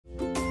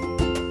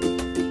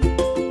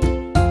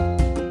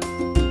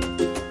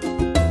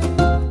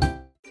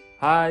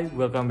Hi,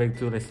 welcome back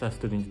to Leicester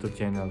Student YouTube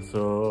channel.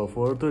 So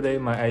for today,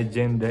 my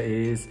agenda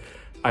is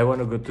I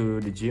want to go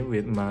to the gym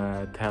with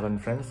my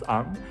Thailand friends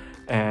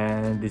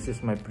and this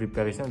is my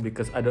preparation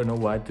because I don't know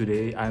why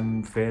today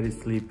I'm very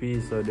sleepy,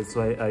 so that's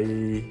why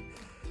I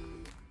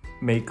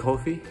make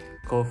coffee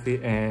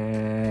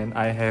and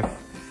I have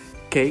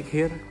cake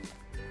here.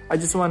 I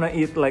just want to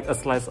eat like a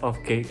slice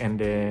of cake and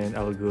then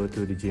I'll go to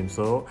the gym.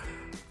 So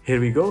here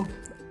we go.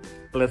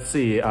 Let's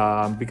see,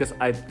 because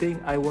I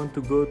think I want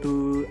to go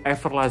to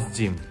EVERLAST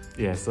gym.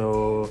 Yeah,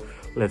 so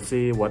let's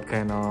see what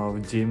kind of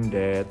gym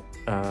that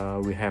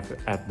we have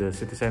at the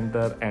city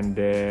center, and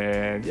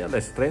then yeah,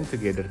 let's train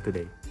together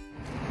today.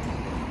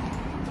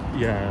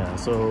 Yeah,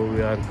 so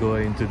we are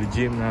going to the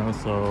gym now,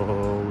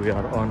 so we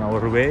are on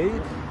our way.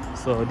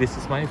 So this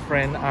is my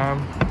friend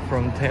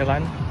from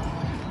Thailand,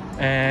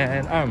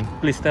 and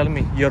please tell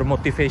me your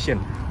motivation.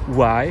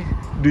 Why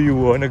do you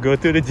want to go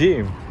to the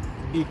gym?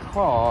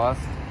 Because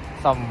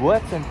some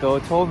words and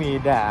girls told me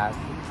that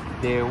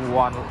they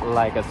want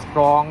like a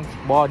strong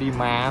body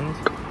man.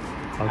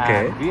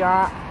 Okay. And we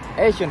are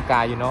Asian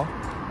guy, you know,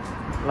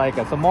 like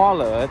a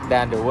smaller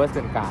than the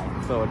Western guy.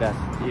 So that's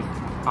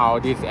our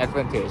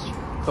disadvantage.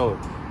 So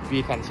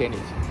we can change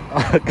it.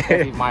 Okay.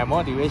 That is my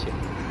motivation.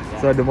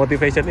 Yeah. So the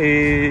motivation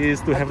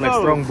is to have like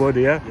strong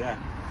body, yeah? Yeah.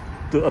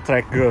 To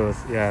attract girls.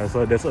 Yeah,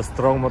 so that's a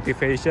strong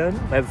motivation.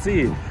 Let's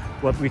see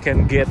what we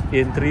can get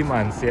in 3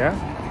 months, yeah?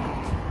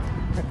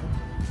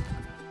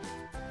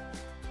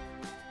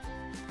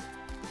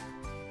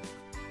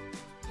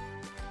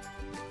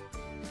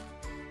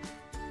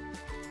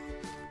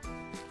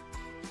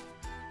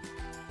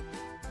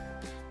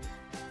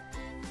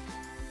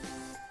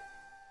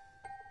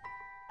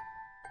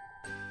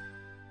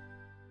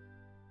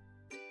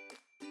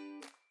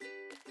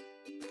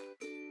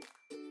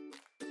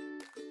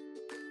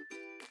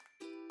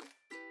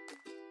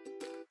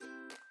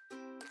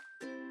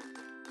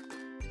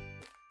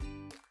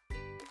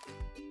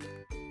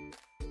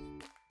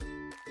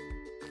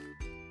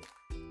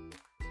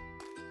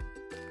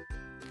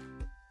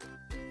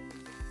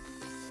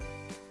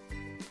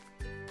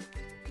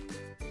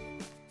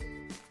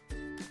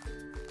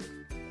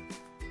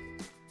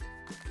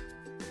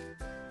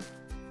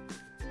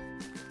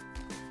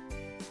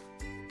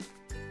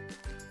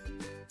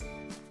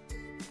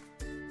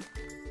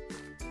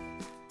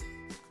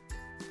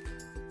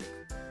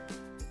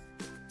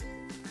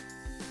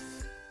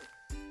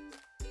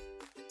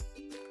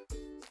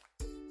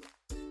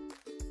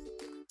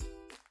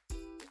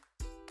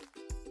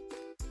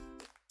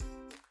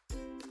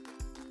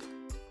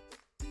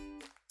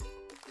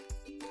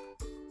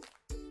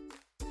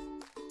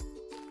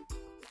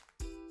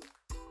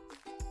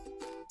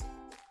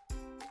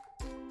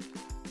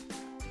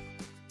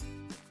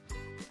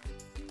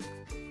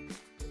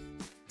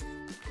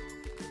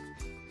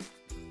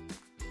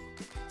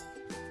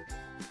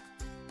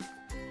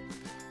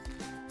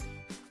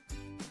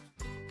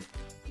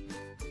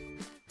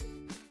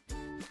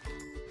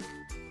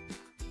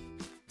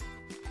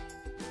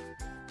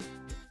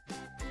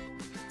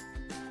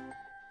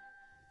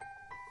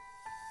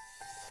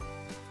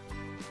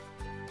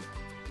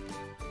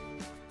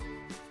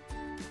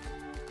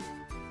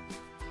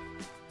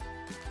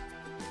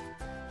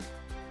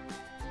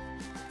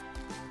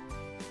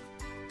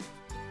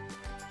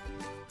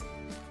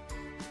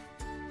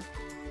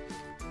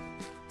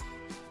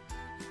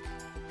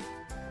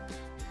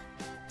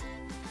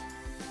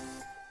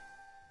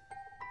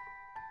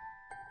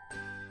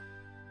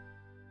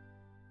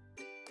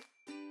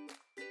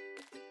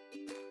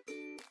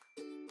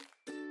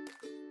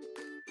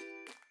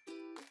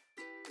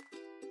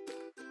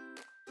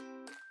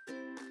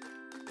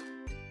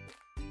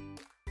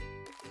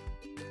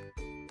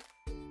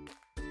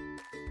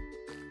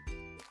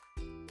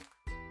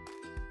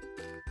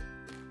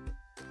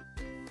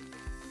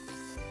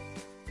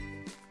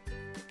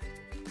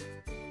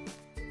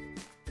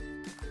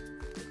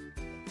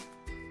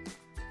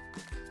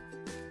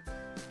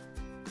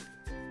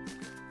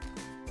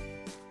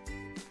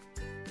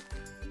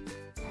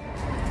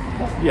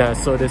 Yeah,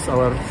 so that's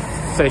our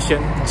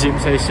gym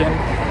session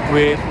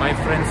with my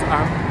friends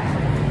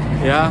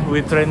Yeah,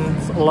 we trained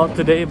a lot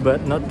today,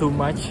 but not too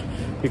much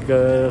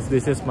because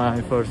this is my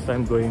first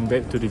time going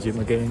back to the gym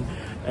again.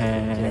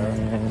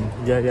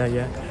 And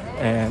yeah.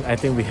 And I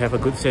think we have a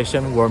good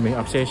session, warming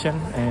up session,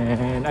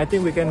 and I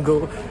think we can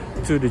go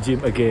to the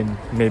gym again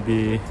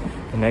maybe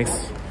next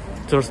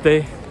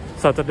Thursday,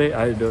 Saturday,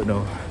 I don't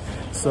know.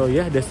 So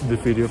yeah, that's the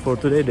video for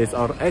today. That's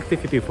our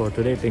activity for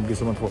today. Thank you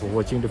so much for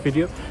watching the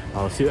video.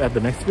 I'll see you at the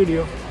next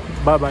video.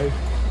 Bye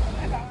bye.